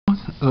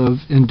of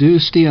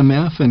induced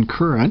EMF and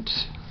current.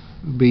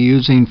 We'll be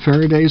using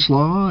Faraday's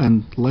law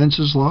and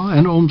Lenz's law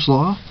and Ohm's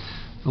law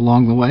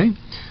along the way.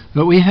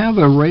 But we have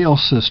a rail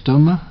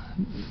system,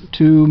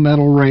 two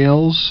metal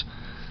rails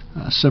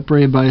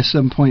separated by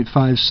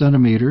 7.5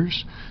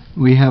 centimeters.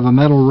 We have a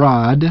metal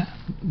rod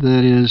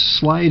that is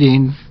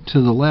sliding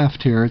to the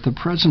left here. At the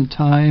present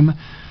time,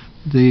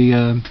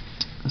 the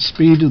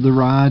speed of the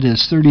rod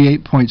is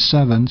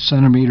 38.7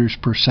 centimeters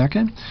per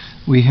second.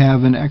 We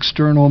have an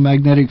external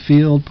magnetic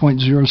field,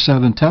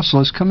 0.07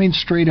 Teslas, coming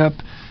straight up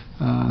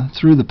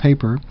through the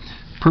paper,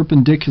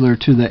 perpendicular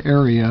to the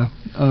area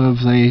of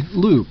the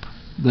loop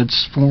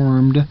that's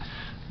formed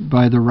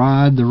by the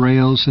rod, the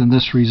rails, and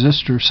this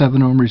resistor,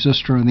 7 ohm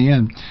resistor on the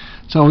end.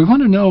 So we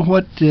want to know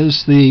what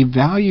is the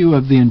value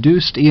of the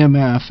induced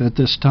EMF at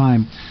this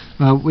time.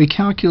 We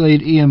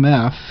calculate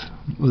EMF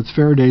with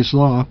Faraday's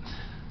law.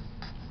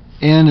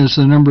 N is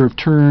the number of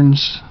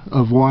turns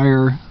of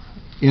wire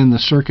in the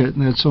circuit,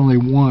 and that's only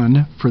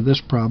 1 for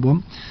this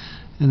problem.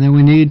 And then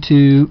we need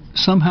to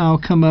somehow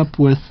come up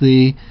with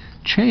the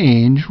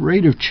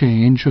rate of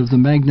change of the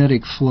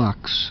magnetic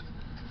flux.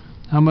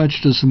 How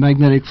much does the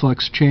magnetic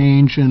flux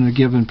change in a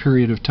given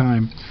period of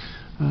time?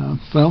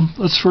 Well,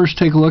 let's first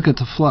take a look at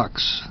the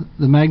flux.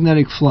 The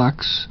magnetic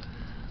flux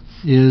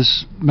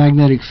is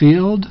magnetic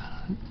field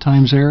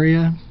times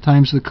area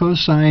times the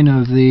cosine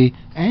of the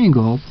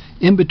angle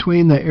in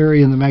between the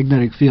area and the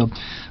magnetic field.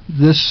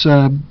 This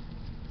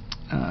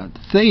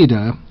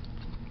theta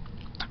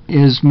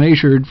is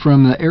measured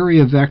from the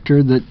area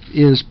vector that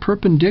is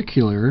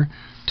perpendicular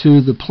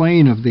to the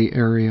plane of the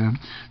area.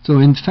 So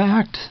in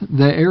fact,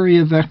 the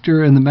area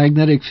vector and the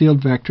magnetic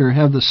field vector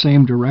have the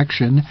same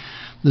direction.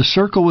 The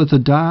circle with the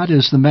dot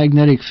is the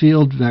magnetic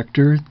field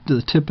vector,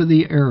 the tip of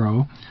the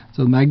arrow.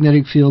 So the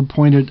magnetic field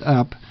pointed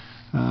up,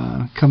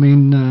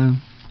 coming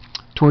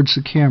towards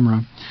the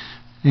camera.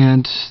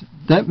 And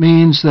that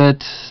means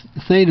that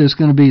theta is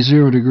going to be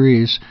 0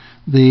 degrees.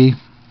 The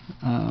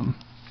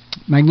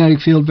magnetic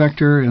field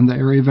vector and the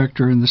area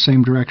vector in the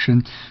same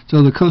direction.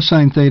 So the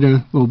cosine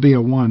theta will be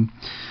a 1.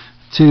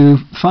 To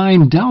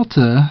find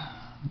delta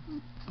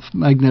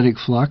magnetic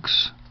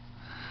flux,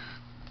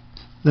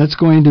 that's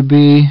going to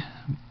be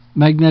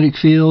magnetic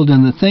field,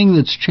 and the thing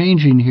that's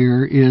changing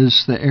here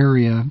is the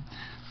area,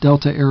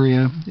 delta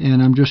area,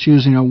 and I'm just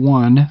using a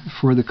 1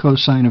 for the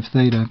cosine of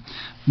theta.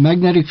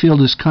 Magnetic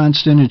field is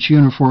constant, it's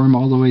uniform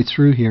all the way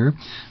through here,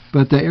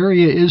 but the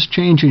area is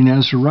changing.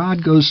 As the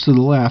rod goes to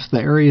the left,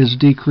 the area is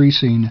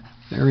decreasing.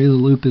 The area of the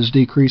loop is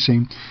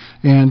decreasing.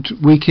 And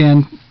we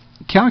can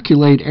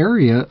calculate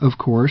area, of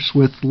course,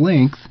 with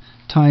length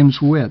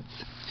times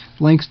width.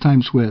 Length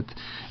times width.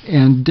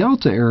 And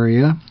delta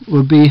area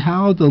will be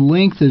how the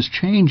length is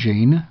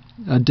changing,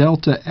 a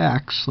delta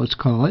x, let's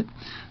call it,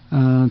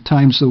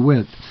 times the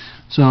width.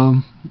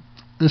 So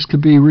this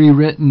could be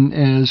rewritten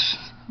as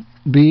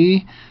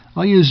B.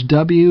 I'll use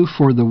W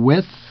for the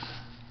width,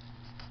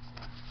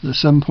 the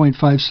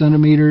 7.5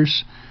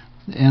 centimeters,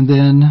 and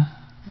then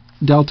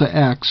delta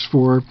x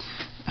for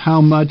how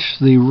much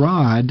the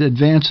rod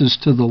advances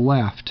to the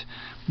left.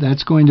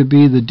 That's going to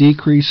be the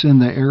decrease in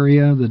the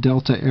area, the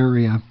delta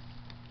area.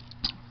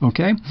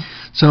 Okay,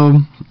 so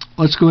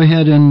let's go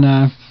ahead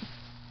and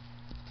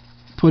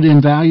put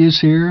in values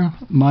here,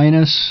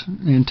 minus,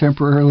 and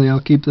temporarily I'll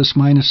keep this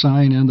minus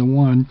sign and the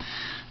 1.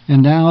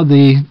 And now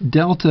the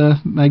delta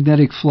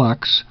magnetic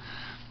flux.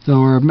 So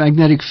our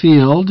magnetic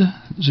field,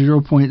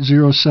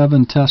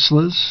 0.07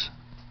 Teslas.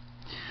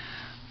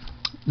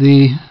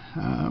 The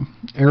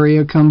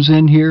area comes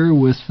in here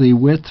with the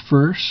width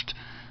first,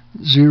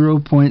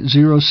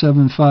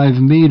 0.075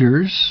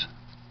 meters.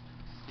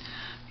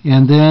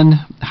 And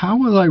then how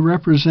will I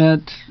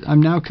represent,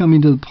 I'm now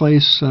coming to the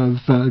place of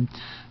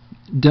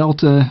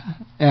delta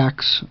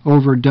x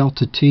over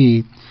delta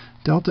t.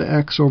 Delta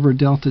x over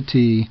delta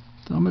t.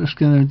 So I'm just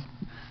going to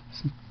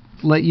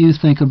let you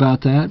think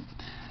about that.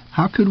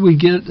 How could we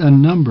get a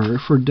number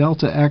for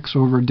delta x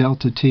over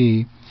delta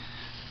t?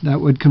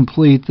 That would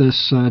complete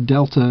this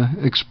delta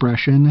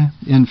expression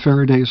in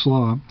Faraday's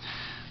law.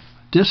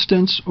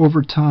 Distance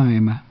over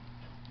time.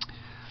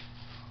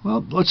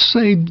 Well, let's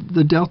say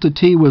the delta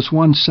t was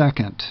 1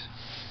 second.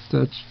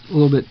 That's a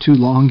little bit too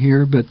long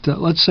here, but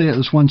let's say it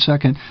was 1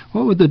 second.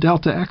 What would the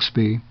delta x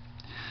be?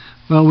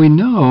 Well, we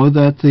know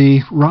that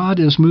the rod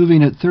is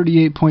moving at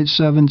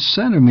 38.7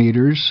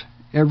 centimeters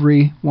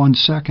every 1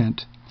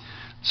 second.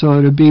 So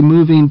it would be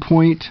moving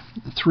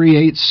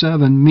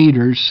 0.387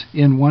 meters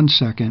in 1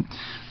 second.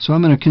 So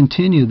I'm going to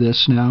continue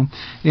this now.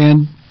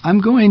 And I'm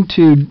going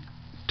to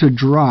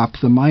drop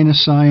the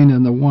minus sign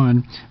and the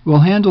 1.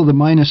 We'll handle the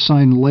minus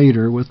sign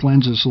later with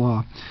Lenz's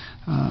law.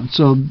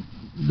 So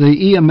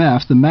the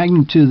EMF, the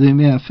magnitude of the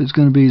EMF, is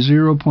going to be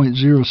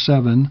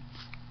 0.07.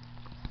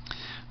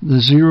 The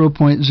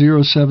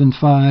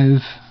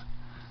 0.075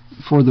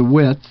 for the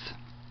width.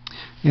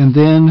 And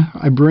then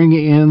I bring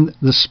in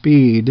the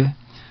speed.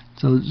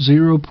 So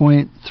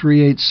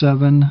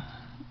 0.387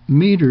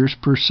 meters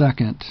per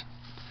second.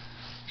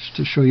 Just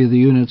to show you the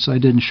units I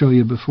didn't show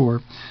you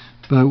before.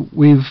 But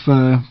we've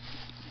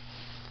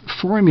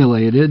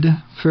formulated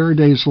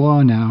Faraday's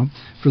law now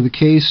for the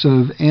case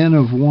of n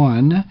of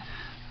 1.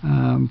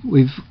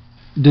 We've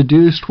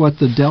deduced what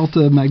the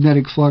delta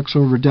magnetic flux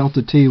over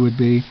delta T would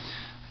be,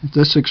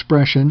 this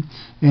expression,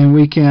 and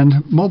we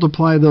can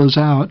multiply those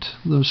out,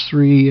 those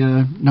three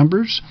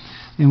numbers,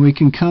 and we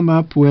can come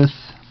up with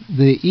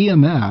the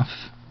EMF,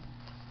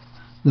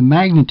 the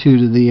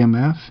magnitude of the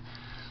EMF,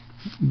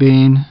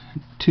 being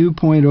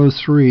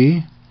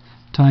 2.03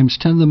 times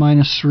 10 to the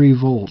minus 3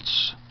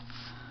 volts.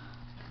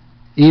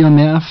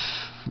 EMF,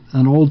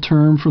 an old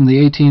term from the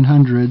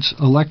 1800s,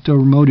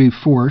 electromotive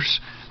force.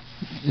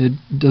 It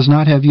does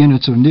not have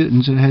units of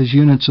newtons, it has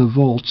units of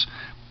volts,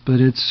 but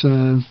it's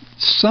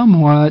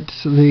somewhat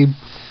the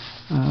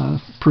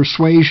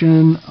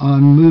persuasion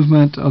on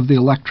movement of the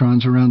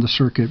electrons around the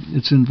circuit.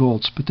 It's in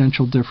volts,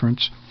 potential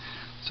difference.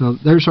 So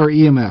there's our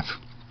EMF.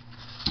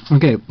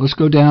 Okay, let's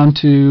go down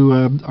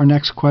to our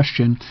next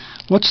question.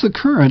 What's the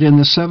current in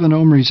the 7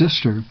 ohm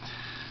resistor?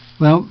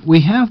 Well,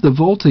 we have the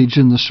voltage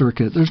in the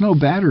circuit. There's no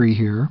battery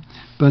here,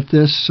 but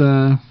this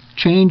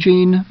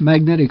changing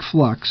magnetic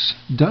flux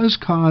does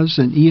cause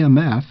an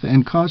EMF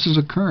and causes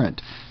a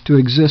current to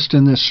exist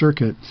in this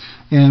circuit.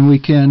 And we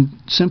can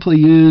simply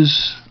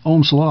use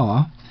Ohm's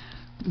law,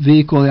 V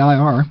equal to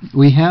IR.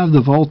 We have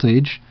the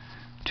voltage,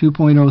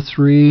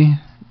 2.03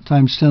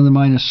 times 10 to the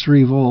minus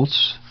 3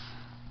 volts.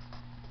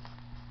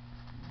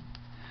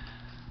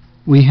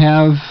 We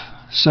have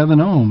 7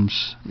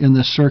 ohms in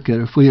this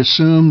circuit. If we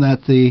assume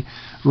that the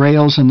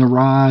rails and the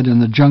rod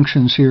and the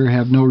junctions here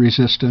have no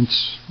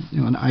resistance,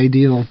 an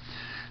ideal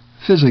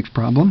physics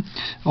problem,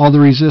 all the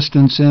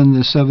resistance in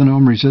the 7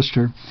 ohm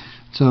resistor.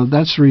 So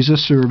that's the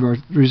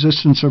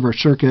resistance of our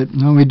circuit.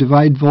 When we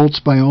divide volts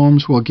by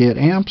ohms, we'll get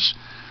amps.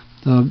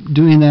 So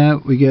doing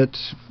that, we get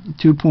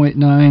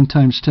 2.9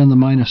 times 10 to the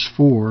minus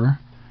 4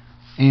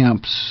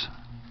 amps.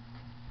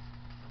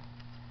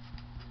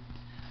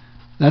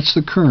 That's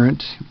the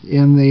current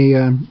in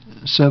the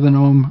 7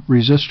 ohm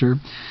resistor.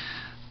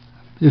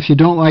 If you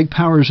don't like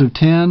powers of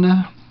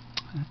 10,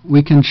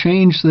 we can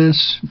change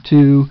this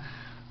to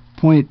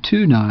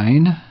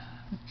 0.29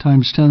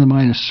 times 10 to the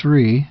minus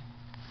 3.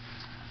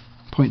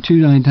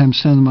 0.29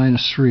 times 10 to the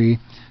minus 3,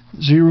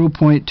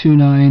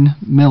 0.29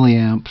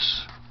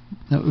 milliamps.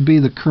 That would be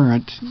the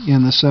current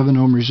in the 7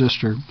 ohm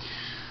resistor.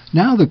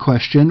 Now the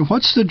question,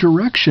 what's the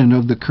direction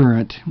of the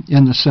current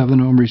in the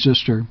 7 ohm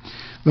resistor?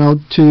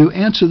 Well, to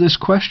answer this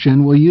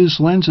question, we'll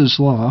use Lenz's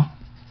law,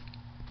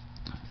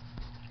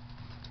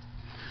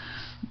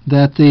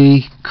 that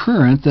the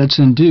current that's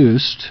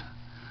induced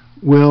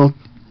will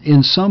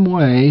in some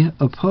way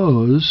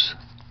oppose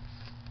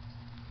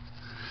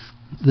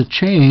the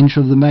change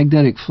of the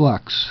magnetic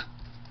flux.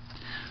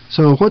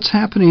 So what's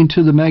happening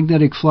to the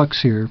magnetic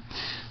flux here?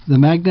 The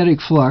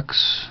magnetic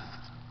flux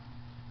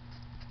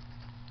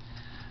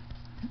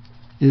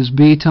is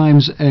B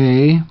times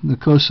A. The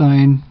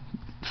cosine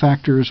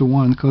factor is a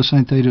 1.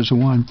 Cosine theta is a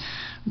 1.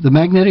 The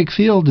magnetic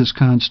field is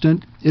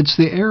constant. It's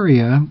the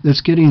area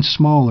that's getting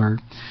smaller.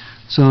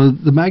 So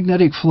the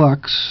magnetic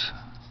flux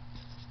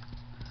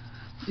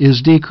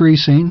is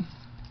decreasing.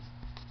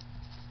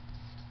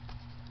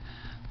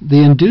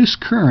 The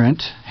induced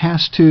current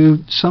has to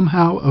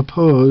somehow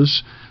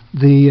oppose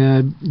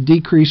the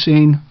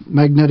decreasing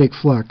magnetic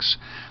flux.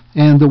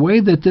 And the way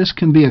that this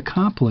can be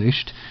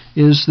accomplished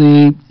is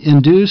the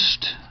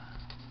induced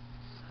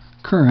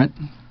current,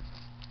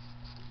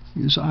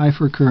 use I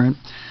for current,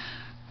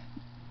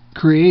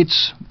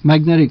 creates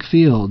magnetic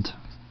field.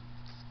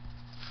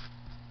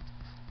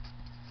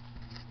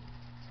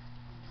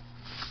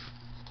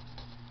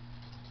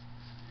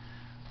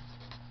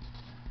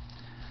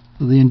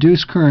 The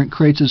induced current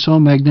creates its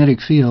own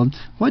magnetic field.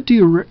 What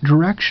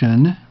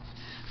direction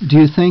do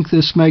you think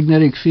this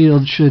magnetic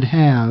field should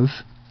have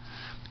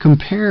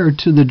compared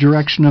to the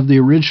direction of the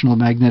original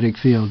magnetic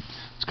field?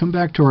 Let's come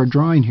back to our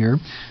drawing here.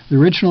 The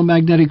original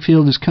magnetic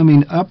field is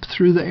coming up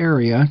through the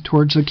area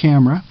towards the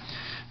camera.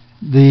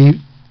 The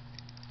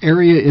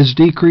area is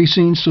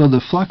decreasing, so the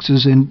flux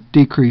is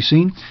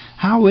decreasing.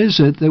 How is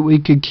it that we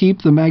could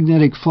keep the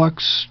magnetic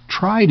flux,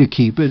 try to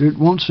keep it, it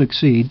won't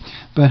succeed,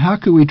 but how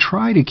could we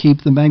try to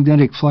keep the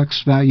magnetic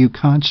flux value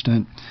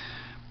constant?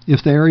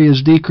 If the area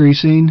is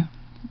decreasing,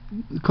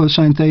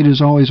 cosine theta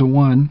is always a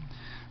 1.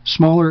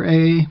 Smaller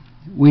a,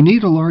 we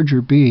need a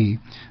larger b.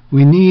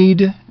 We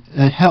need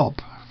a help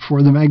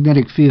for the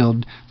magnetic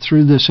field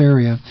through this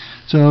area.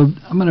 So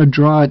I'm going to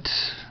draw it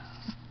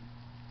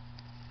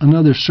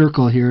another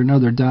circle here,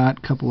 another dot,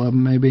 a couple of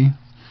them maybe.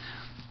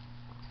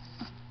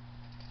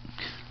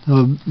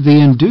 So the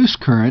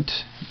induced current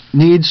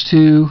needs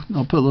to,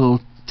 I'll put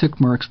little tick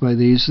marks by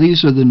these.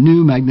 These are the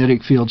new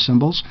magnetic field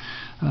symbols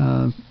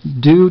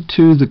due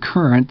to the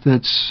current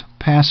that's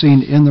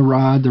passing in the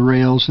rod, the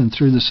rails, and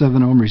through the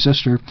 7 ohm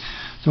resistor.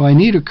 So I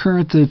need a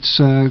current that's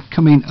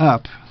coming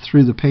up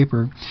through the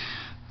paper.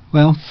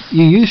 Well,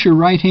 you use your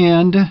right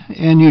hand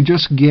and you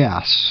just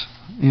guess.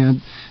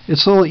 And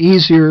it's a little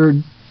easier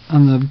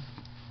on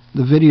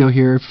the video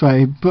here if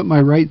I put my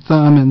right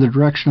thumb in the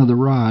direction of the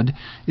rod.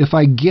 If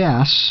I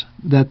guess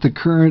that the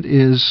current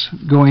is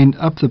going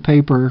up the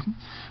paper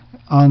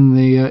on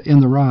the in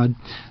the rod.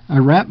 I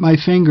wrap my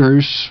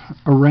fingers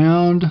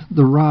around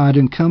the rod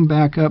and come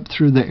back up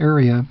through the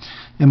area,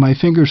 and my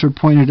fingers are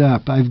pointed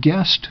up. I've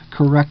guessed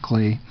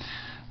correctly.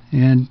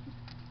 And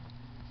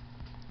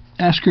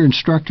ask your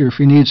instructor if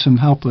you need some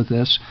help with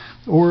this.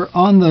 Or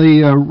on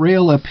the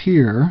rail up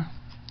here,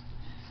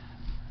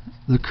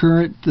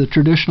 the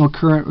traditional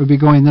current would be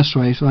going this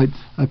way. So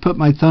I put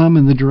my thumb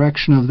in the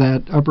direction of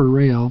that upper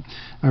rail.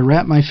 I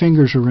wrap my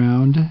fingers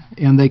around,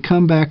 and they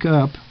come back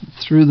up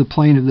through the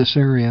plane of this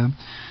area.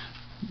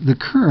 The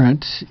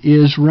current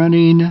is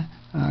running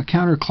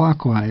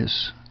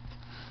counterclockwise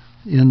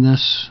in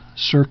this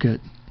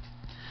circuit,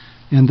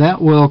 and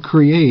that will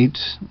create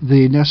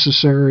the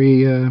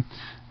necessary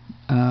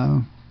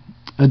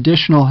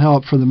additional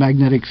help for the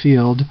magnetic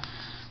field.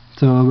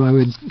 So I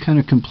would kind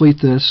of complete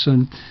this,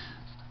 and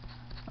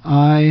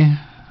I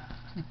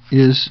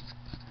is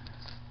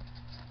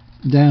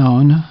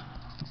down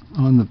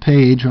on the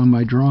page on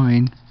my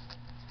drawing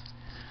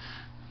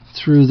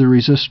through the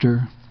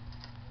resistor.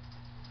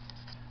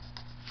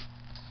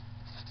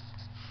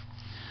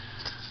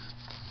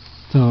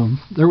 So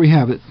there we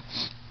have it.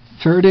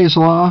 Faraday's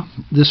law.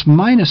 This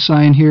minus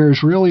sign here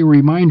is really a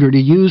reminder to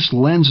use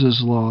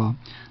Lenz's law,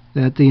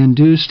 that the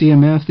induced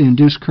EMF, the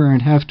induced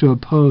current, have to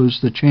oppose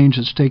the change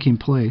that's taking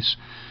place.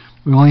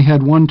 We only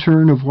had one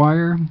turn of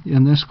wire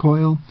in this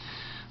coil.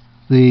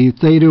 The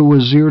theta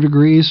was 0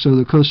 degrees, so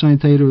the cosine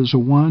theta was a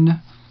 1.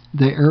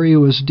 The area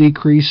was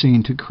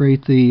decreasing to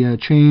create the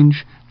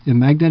change in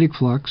magnetic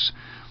flux,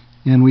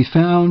 and we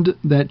found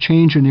that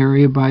change in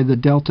area by the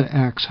delta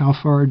x. How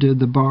far did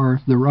the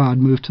rod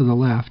move to the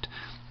left?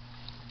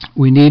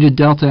 We needed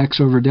delta x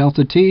over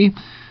delta t,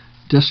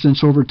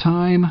 distance over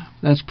time.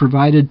 That's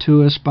provided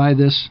to us by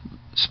this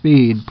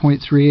speed,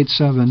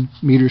 0.387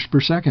 meters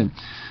per second.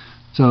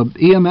 So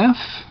EMF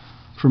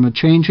from a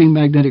changing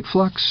magnetic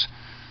flux,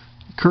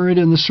 current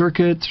in the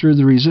circuit through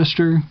the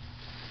resistor,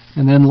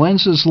 and then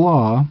Lenz's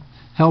law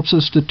helps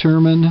us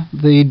determine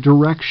the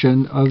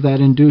direction of that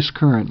induced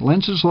current.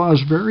 Lenz's law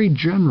is very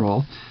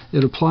general.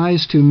 It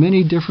applies to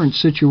many different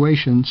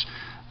situations.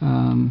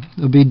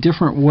 There'll be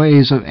different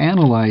ways of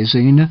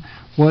analyzing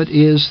what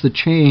is the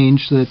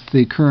change that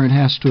the current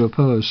has to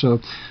oppose.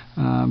 So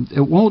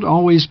it won't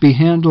always be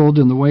handled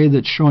in the way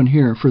that's shown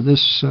here. For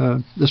this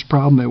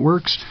problem, it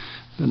works.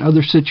 In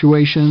other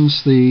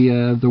situations,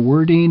 the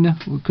wording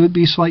could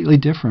be slightly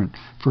different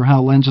for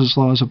how Lenz's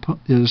law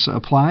is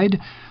applied.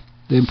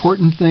 The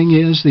important thing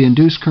is the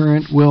induced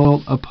current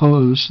will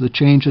oppose the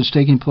change that's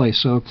taking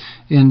place. So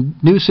in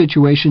new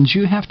situations,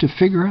 you have to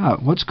figure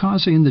out what's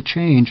causing the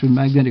change in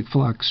magnetic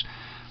flux.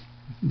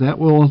 That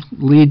will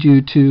lead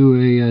you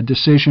to a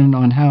decision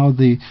on how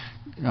the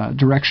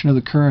direction of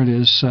the current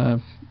is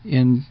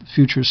in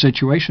future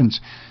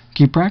situations.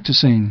 Keep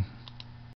practicing.